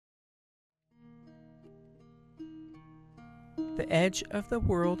The Edge of the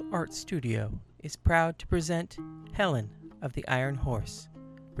World Art Studio is proud to present Helen of the Iron Horse,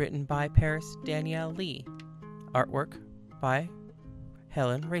 written by Paris Danielle Lee, artwork by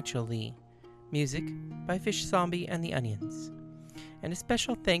Helen Rachel Lee, music by Fish Zombie and the Onions, and a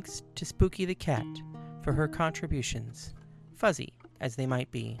special thanks to Spooky the Cat for her contributions, fuzzy as they might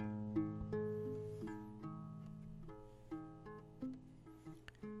be.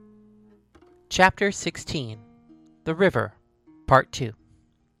 Chapter 16, The River, Part 2.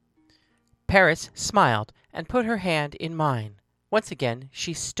 Paris smiled and put her hand in mine. Once again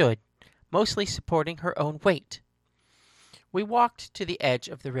she stood, mostly supporting her own weight. We walked to the edge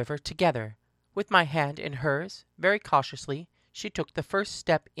of the river together. With my hand in hers, very cautiously, she took the first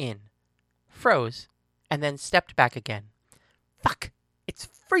step in, froze, and then stepped back again. Fuck! It's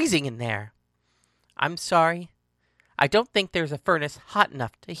freezing in there! I'm sorry. I don't think there's a furnace hot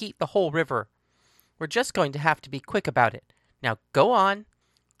enough to heat the whole river. We're just going to have to be quick about it. Now go on.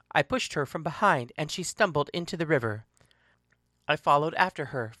 I pushed her from behind, and she stumbled into the river. I followed after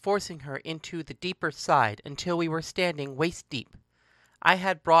her, forcing her into the deeper side until we were standing waist deep. I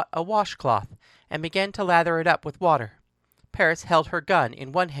had brought a washcloth and began to lather it up with water. Paris held her gun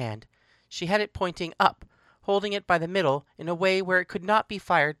in one hand. She had it pointing up, holding it by the middle in a way where it could not be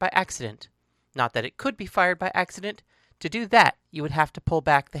fired by accident. Not that it could be fired by accident. To do that, you would have to pull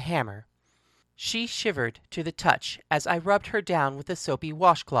back the hammer. She shivered to the touch as I rubbed her down with the soapy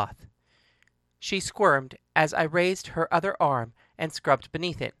washcloth. She squirmed as I raised her other arm and scrubbed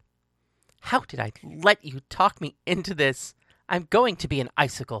beneath it. How did I let you talk me into this? I'm going to be an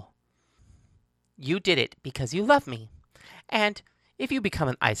icicle. You did it because you love me. And if you become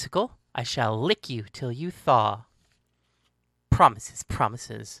an icicle, I shall lick you till you thaw. Promises,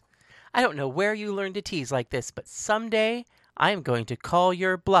 promises. I don't know where you learned to tease like this, but someday I am going to call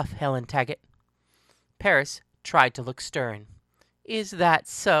your bluff, Helen Taggett. Paris tried to look stern. Is that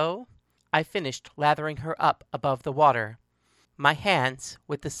so? I finished lathering her up above the water. My hands,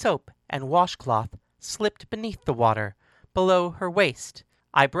 with the soap and washcloth, slipped beneath the water, below her waist.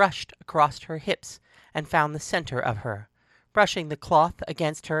 I brushed across her hips and found the center of her. Brushing the cloth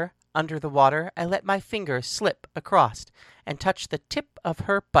against her, under the water, I let my fingers slip across and touch the tip of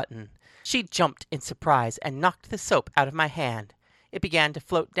her button. She jumped in surprise and knocked the soap out of my hand. It began to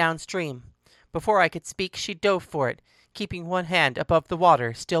float downstream. Before I could speak, she dove for it, keeping one hand above the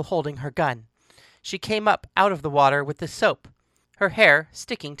water, still holding her gun. She came up out of the water with the soap, her hair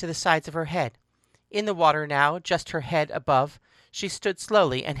sticking to the sides of her head. In the water now, just her head above, she stood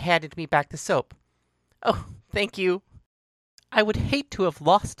slowly and handed me back the soap. Oh, thank you. I would hate to have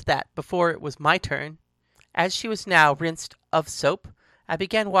lost that before it was my turn. As she was now rinsed of soap, I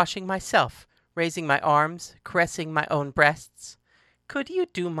began washing myself, raising my arms, caressing my own breasts. Could you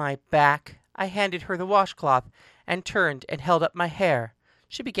do my back? I handed her the washcloth and turned and held up my hair.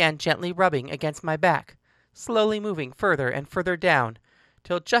 She began gently rubbing against my back, slowly moving further and further down,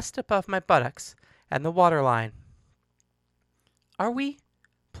 till just above my buttocks and the waterline. Are we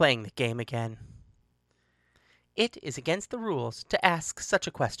playing the game again? It is against the rules to ask such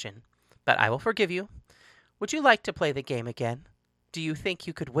a question, but I will forgive you. Would you like to play the game again? Do you think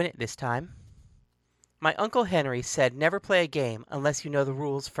you could win it this time? My Uncle Henry said never play a game unless you know the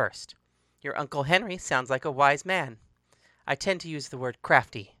rules first. Your Uncle Henry sounds like a wise man. I tend to use the word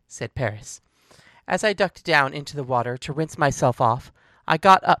crafty, said Paris. As I ducked down into the water to rinse myself off, I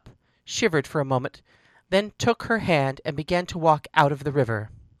got up, shivered for a moment, then took her hand and began to walk out of the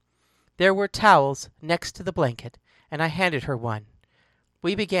river. There were towels next to the blanket, and I handed her one.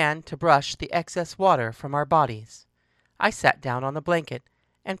 We began to brush the excess water from our bodies. I sat down on the blanket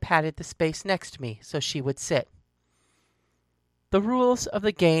and patted the space next to me so she would sit. The rules of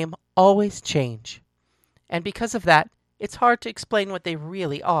the game always change, and because of that, it's hard to explain what they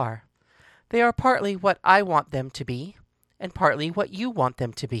really are. They are partly what I want them to be, and partly what you want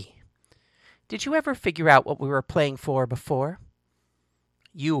them to be. Did you ever figure out what we were playing for before?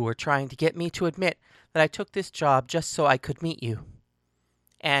 You were trying to get me to admit that I took this job just so I could meet you.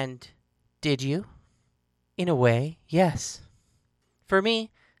 And did you? In a way, yes. For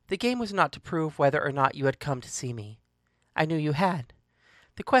me, the game was not to prove whether or not you had come to see me. I knew you had.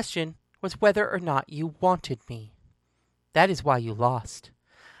 The question was whether or not you wanted me. That is why you lost.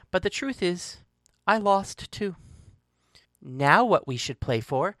 But the truth is, I lost too. Now what we should play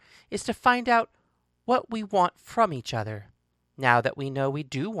for is to find out what we want from each other, now that we know we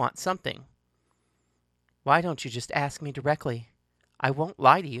do want something. Why don't you just ask me directly? I won't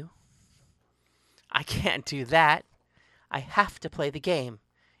lie to you. I can't do that. I have to play the game.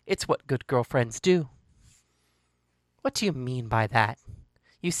 It's what good girlfriends do. What do you mean by that?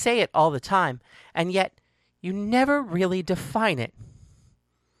 You say it all the time, and yet You never really define it.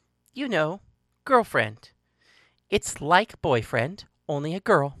 You know, girlfriend. It's like boyfriend, only a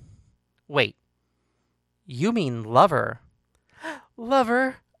girl. Wait, you mean lover?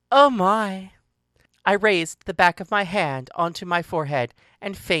 Lover? Oh my! I raised the back of my hand onto my forehead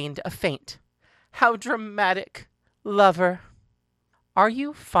and feigned a faint. How dramatic! Lover! Are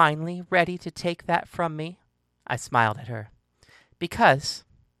you finally ready to take that from me? I smiled at her. Because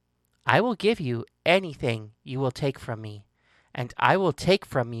I will give you anything you will take from me, and I will take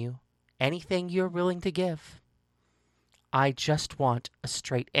from you anything you're willing to give. I just want a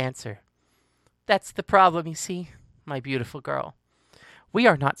straight answer. That's the problem, you see, my beautiful girl. We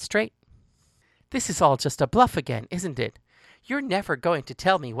are not straight. This is all just a bluff again, isn't it? You're never going to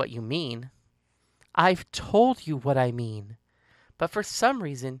tell me what you mean. I've told you what I mean. But for some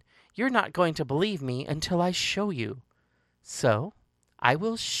reason, you're not going to believe me until I show you. So, I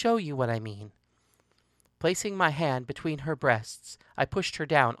will show you what I mean. Placing my hand between her breasts, I pushed her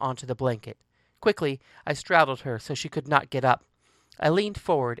down onto the blanket. Quickly, I straddled her so she could not get up. I leaned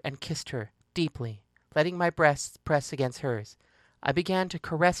forward and kissed her, deeply, letting my breasts press against hers. I began to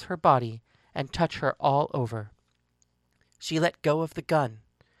caress her body and touch her all over. She let go of the gun,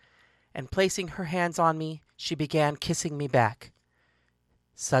 and placing her hands on me, she began kissing me back.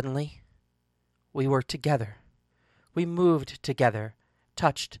 Suddenly, we were together. We moved together,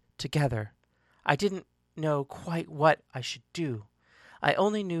 touched together. I didn't know quite what I should do. I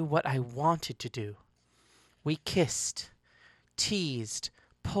only knew what I wanted to do. We kissed, teased,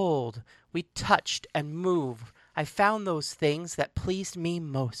 pulled, we touched and moved. I found those things that pleased me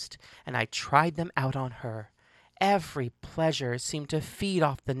most, and I tried them out on her. Every pleasure seemed to feed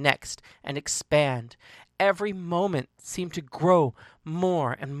off the next and expand. Every moment seemed to grow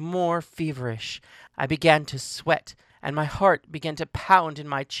more and more feverish. I began to sweat, and my heart began to pound in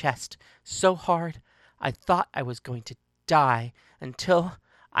my chest so hard I thought I was going to die until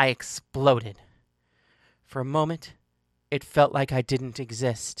I exploded. For a moment, it felt like I didn't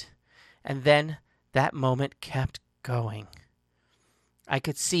exist, and then that moment kept going. I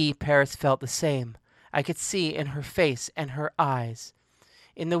could see Paris felt the same. I could see in her face and her eyes,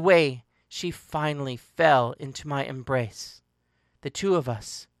 in the way she finally fell into my embrace. The two of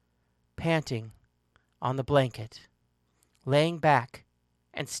us, panting on the blanket, laying back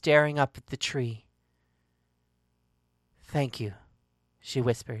and staring up at the tree. "Thank you," she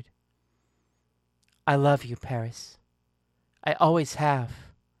whispered. "I love you, Paris. I always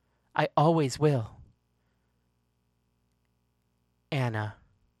have. I always will. Anna."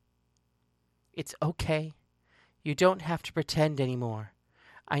 "It's okay. You don't have to pretend anymore.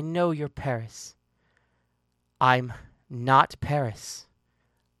 I know you're Paris." "I'm not Paris.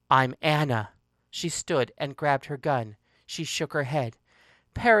 I'm Anna." She stood and grabbed her gun. She shook her head.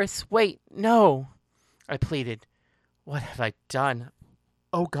 "Paris, wait, no," I pleaded. What have I done?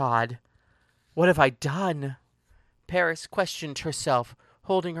 Oh God, what have I done? Paris questioned herself,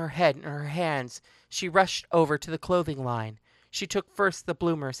 holding her head in her hands. She rushed over to the clothing line. She took first the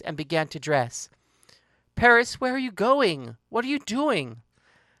bloomers and began to dress. "Paris, where are you going? What are you doing?"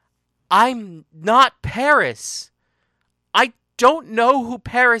 "I'm not Paris. I don't know who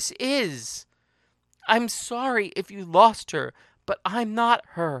Paris is. I'm sorry if you lost her, but I'm not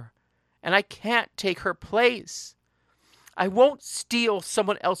her, and I can't take her place. I won't steal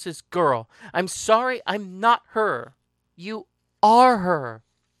someone else's girl. I'm sorry, I'm not her. You are her."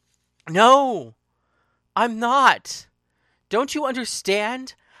 "No, I'm not. Don't you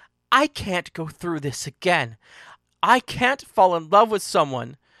understand? I can't go through this again. I can't fall in love with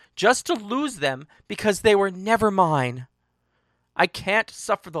someone just to lose them because they were never mine. I can't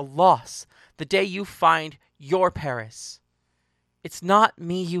suffer the loss the day you find your Paris. It's not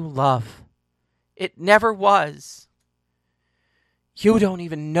me you love. It never was. You don't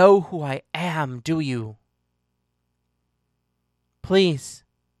even know who I am, do you? Please,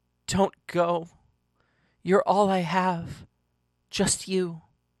 don't go. You're all I have. Just you.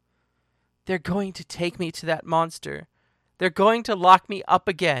 They're going to take me to that monster. They're going to lock me up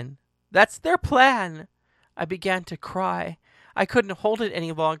again. That's their plan." I began to cry. I couldn't hold it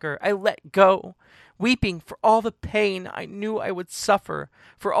any longer. I let go, weeping for all the pain I knew I would suffer,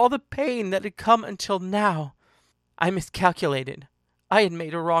 for all the pain that had come until now. I miscalculated. I had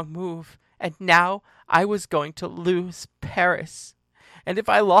made a wrong move, and now I was going to lose Paris. And if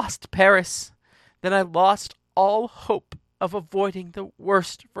I lost Paris, then I lost all hope of avoiding the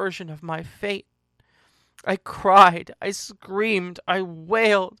worst version of my fate. I cried, I screamed, I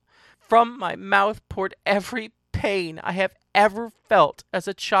wailed. From my mouth poured every pain I have ever felt as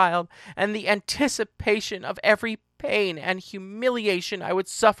a child, and the anticipation of every pain and humiliation I would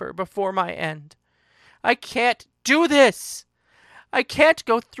suffer before my end. I can't do this. I can't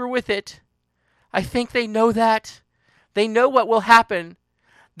go through with it. I think they know that. They know what will happen.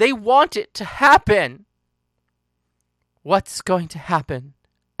 They want it to happen. What's going to happen?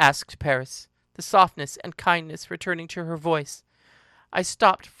 Asked Paris, the softness and kindness returning to her voice. I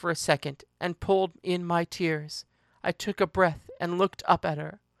stopped for a second and pulled in my tears. I took a breath and looked up at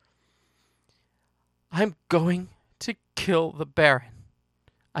her. I'm going to kill the Baron.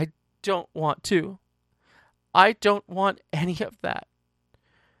 I don't want to. I don't want any of that.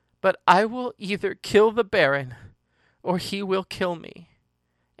 But I will either kill the Baron or he will kill me.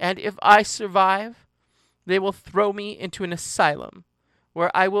 And if I survive, they will throw me into an asylum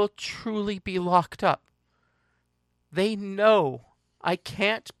where I will truly be locked up. They know I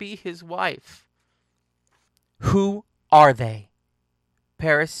can't be his wife. Who are they?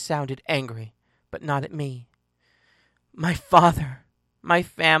 Paris sounded angry, but not at me. My father, my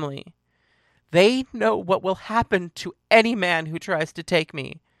family. They know what will happen to any man who tries to take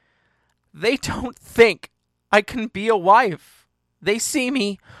me. They don't think I can be a wife. They see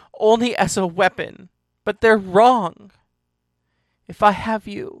me only as a weapon, but they're wrong. If I have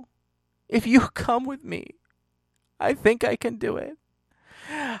you, if you come with me, I think I can do it.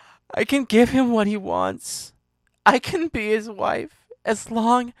 I can give him what he wants. I can be his wife as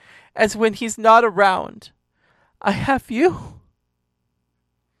long as when he's not around, I have you.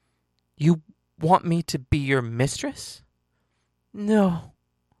 You want me to be your mistress? No.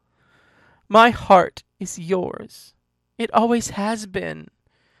 My heart is yours. It always has been.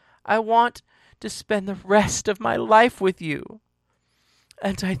 I want to spend the rest of my life with you.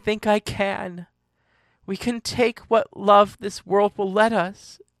 And I think I can. We can take what love this world will let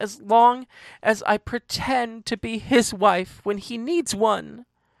us, as long as I pretend to be his wife when he needs one.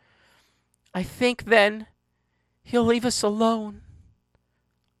 I think then he'll leave us alone.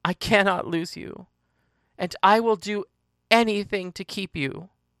 I cannot lose you, and I will do anything to keep you.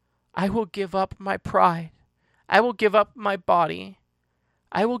 I will give up my pride. I will give up my body.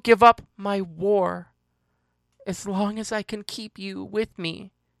 I will give up my war, as long as I can keep you with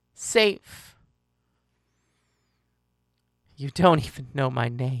me, safe. You don't even know my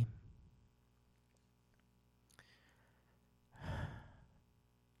name.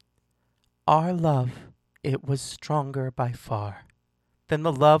 Our love, it was stronger by far than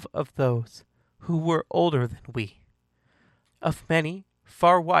the love of those who were older than we, of many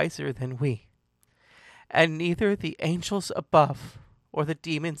far wiser than we, and neither the angels above or the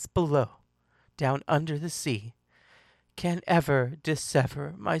demons below, down under the sea, can ever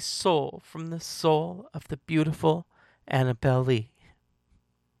dissever my soul from the soul of the beautiful Annabel Lee.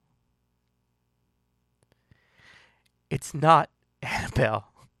 It's not Annabel.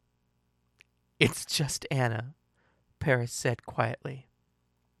 It's just Anna, Paris said quietly.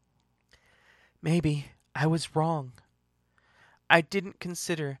 Maybe I was wrong. I didn't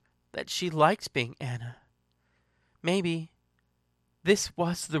consider that she liked being Anna. Maybe this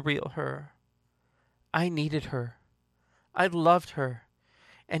was the real her. I needed her. I loved her.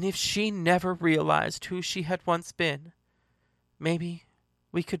 And if she never realized who she had once been, maybe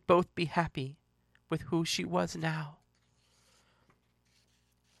we could both be happy with who she was now.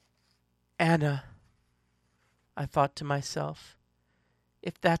 Anna, I thought to myself,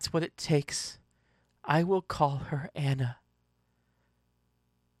 if that's what it takes, I will call her Anna.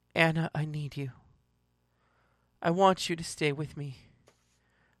 Anna, I need you. I want you to stay with me.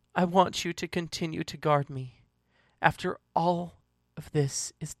 I want you to continue to guard me after all of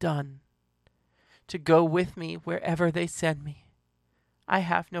this is done, to go with me wherever they send me. I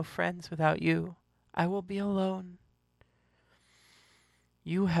have no friends without you. I will be alone.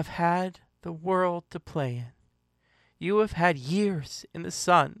 You have had the world to play in. You have had years in the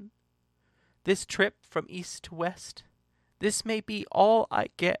sun. This trip from east to west, this may be all I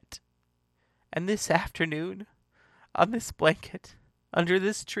get. And this afternoon, on this blanket, under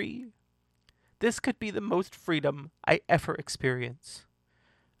this tree, this could be the most freedom I ever experience.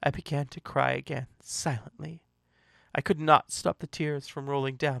 I began to cry again, silently. I could not stop the tears from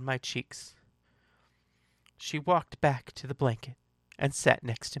rolling down my cheeks. She walked back to the blanket and sat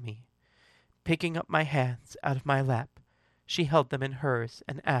next to me. Picking up my hands out of my lap, she held them in hers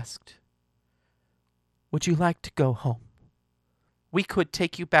and asked, "Would you like to go home? We could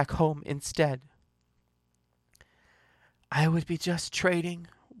take you back home instead." I would be just trading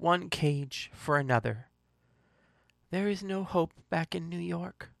one cage for another. There is no hope back in New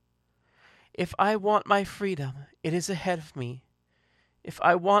York. If I want my freedom, it is ahead of me. If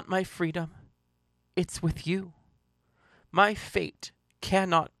I want my freedom, it's with you. My fate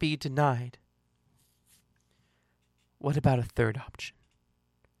cannot be denied. What about a third option?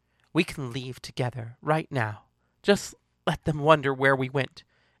 We can leave together right now. Just let them wonder where we went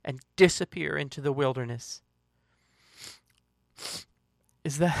and disappear into the wilderness.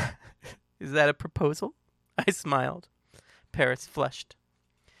 Is that is that a proposal? I smiled. Paris flushed.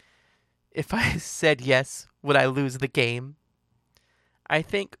 If I said yes, would I lose the game? I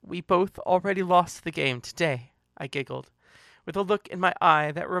think we both already lost the game today, I giggled, with a look in my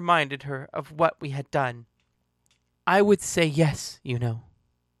eye that reminded her of what we had done. I would say yes, you know.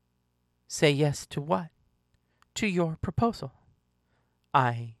 Say yes to what? To your proposal.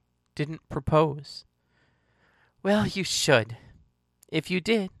 I didn't propose. Well, you should. If you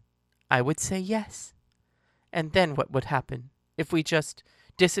did, I would say yes. And then what would happen if we just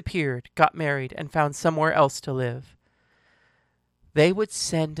disappeared, got married, and found somewhere else to live? They would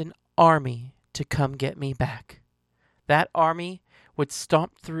send an army to come get me back. That army would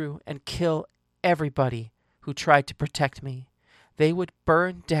stomp through and kill everybody who tried to protect me. They would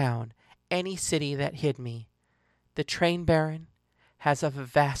burn down any city that hid me. The train baron has a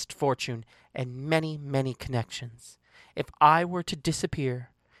vast fortune and many, many connections. If I were to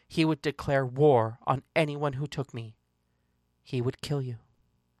disappear, he would declare war on anyone who took me. He would kill you.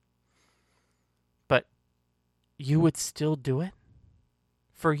 But you would still do it?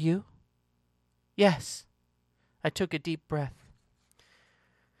 For you? Yes. I took a deep breath.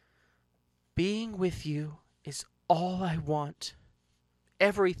 Being with you is all I want.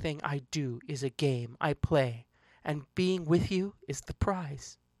 Everything I do is a game I play, and being with you is the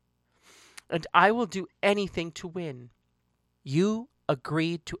prize. And I will do anything to win. You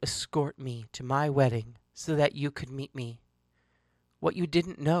agreed to escort me to my wedding so that you could meet me. What you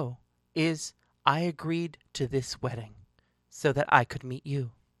didn't know is I agreed to this wedding so that I could meet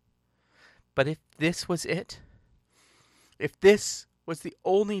you. But if this was it, if this was the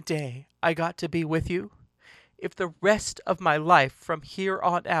only day I got to be with you, if the rest of my life from here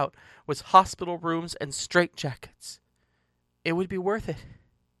on out was hospital rooms and straitjackets, it would be worth it.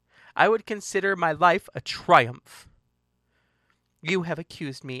 I would consider my life a triumph. You have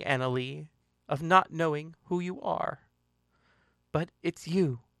accused me, Annalee, of not knowing who you are. But it's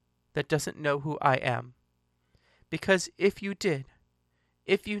you that doesn't know who I am. Because if you did,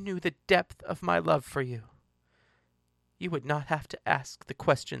 if you knew the depth of my love for you, you would not have to ask the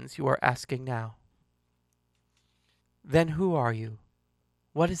questions you are asking now. Then who are you?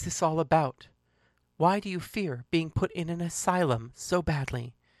 What is this all about? Why do you fear being put in an asylum so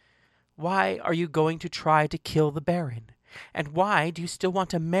badly? Why are you going to try to kill the Baron? And why do you still want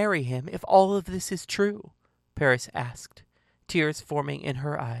to marry him if all of this is true? Paris asked, tears forming in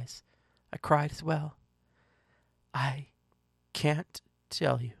her eyes. I cried as well. I can't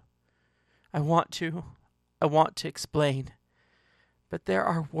tell you. I want to explain. But there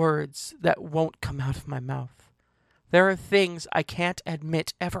are words that won't come out of my mouth. There are things I can't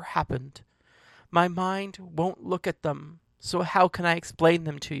admit ever happened. My mind won't look at them, so how can I explain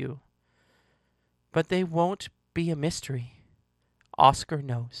them to you? But they won't be a mystery. Oscar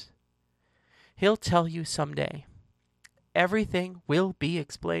knows. He'll tell you someday. Everything will be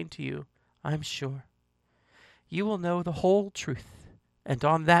explained to you, I'm sure. You will know the whole truth, and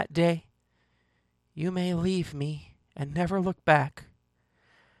on that day, you may leave me and never look back.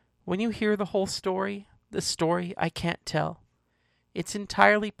 When you hear the whole story, the story I can't tell, it's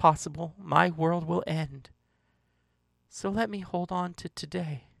entirely possible my world will end. So let me hold on to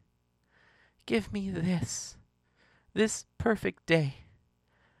today. Give me this perfect day.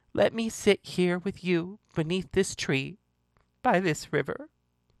 Let me sit here with you beneath this tree, by this river.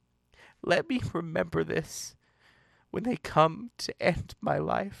 Let me remember this when they come to end my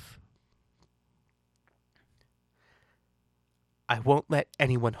life. I won't let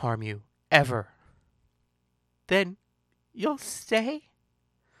anyone harm you, ever. Then you'll stay?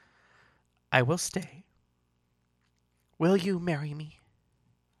 I will stay. Will you marry me?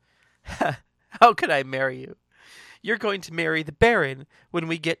 How could I marry you? You're going to marry the Baron when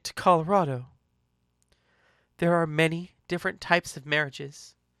we get to Colorado. There are many different types of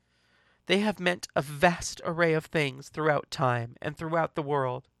marriages. They have meant a vast array of things throughout time and throughout the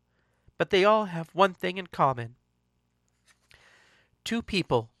world, but they all have one thing in common. Two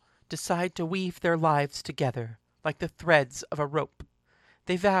people decide to weave their lives together like the threads of a rope.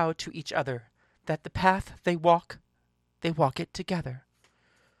 They vow to each other that the path they walk it together.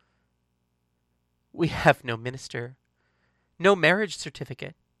 We have no minister, no marriage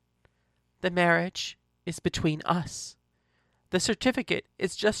certificate. The marriage is between us. The certificate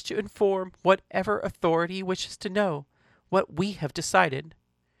is just to inform whatever authority wishes to know what we have decided.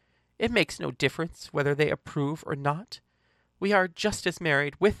 It makes no difference whether they approve or not. We are just as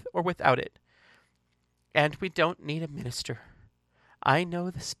married with or without it. And we don't need a minister. I know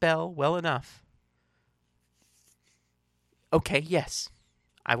the spell well enough. Okay, yes,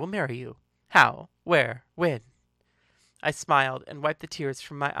 I will marry you. How? Where? When? I smiled and wiped the tears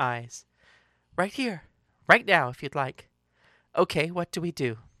from my eyes. Right here. Right now, if you'd like. Okay, what do we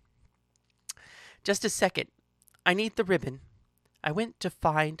do? Just a second. I need the ribbon. I went to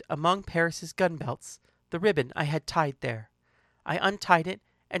find among Paris's gun belts the ribbon I had tied there. I untied it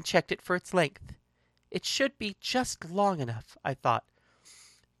and checked it for its length. It should be just long enough, I thought.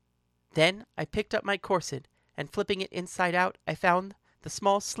 Then I picked up my corset, and flipping it inside out, I found the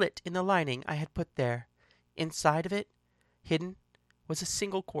small slit in the lining I had put there. Inside of it, hidden, was a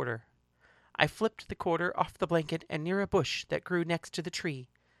single quarter. I flipped the quarter off the blanket and near a bush that grew next to the tree.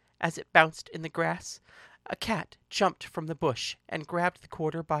 As it bounced in the grass, a cat jumped from the bush and grabbed the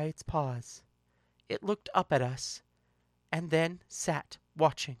quarter by its paws. It looked up at us, and then sat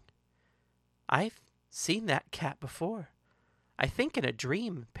watching. I've seen that cat before. I think in a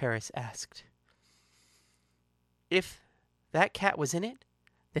dream, Paris asked. If that cat was in it,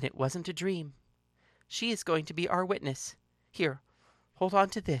 then it wasn't a dream. She is going to be our witness. Here, hold on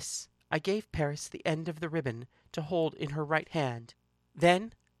to this. I gave Paris the end of the ribbon to hold in her right hand.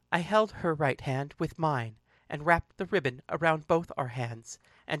 Then I held her right hand with mine and wrapped the ribbon around both our hands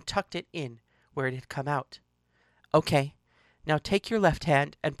and tucked it in where it had come out. Okay, now take your left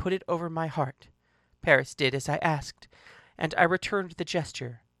hand and put it over my heart. Paris did as I asked, and I returned the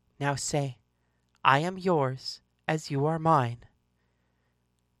gesture. Now say, I am yours as you are mine.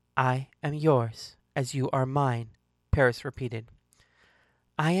 I am yours as you are mine, Paris repeated.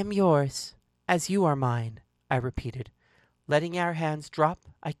 I am yours as you are mine, I repeated. Letting our hands drop,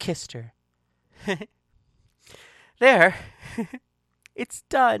 I kissed her. There, it's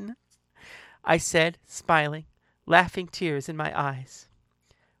done, I said, smiling, laughing tears in my eyes.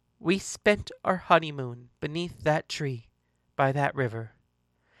 We spent our honeymoon beneath that tree, by that river.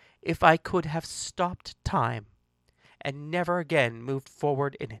 If I could have stopped time and never again moved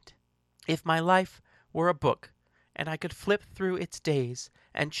forward in it, if my life were a book and I could flip through its days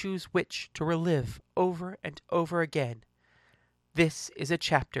and choose which to relive over and over again, this is a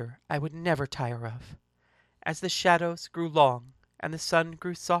chapter I would never tire of. As the shadows grew long and the sun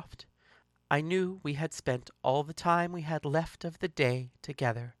grew soft, I knew we had spent all the time we had left of the day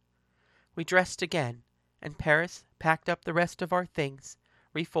together. We dressed again, and Paris packed up the rest of our things,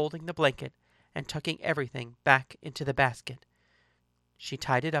 refolding the blanket and tucking everything back into the basket. She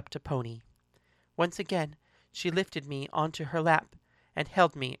tied it up to Pony. Once again, she lifted me onto her lap and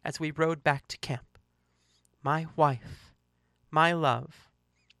held me as we rode back to camp. My wife, my love,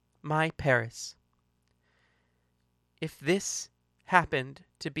 my Paris. If this happened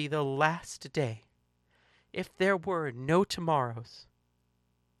to be the last day, if there were no tomorrows,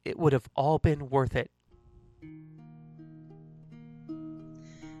 it would have all been worth it.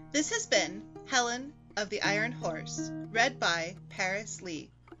 This has been Helen of the Iron Horse, read by Paris Lee.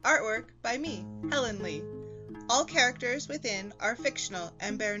 Artwork by me, Helen Lee. All characters within are fictional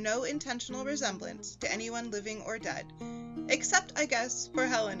and bear no intentional resemblance to anyone living or dead, except, I guess, for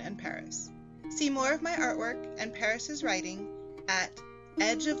Helen and Paris. See more of my artwork and Paris's writing at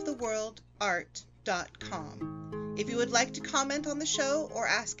edgeoftheworldart.com. If you would like to comment on the show or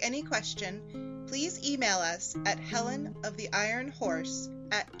ask any question, please email us at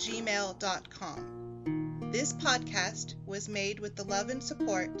helenoftheironhorse@gmail.com. This podcast was made with the love and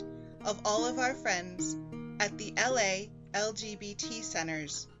support of all of our friends at the LA LGBT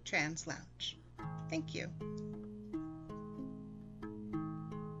Center's Trans Lounge. Thank you.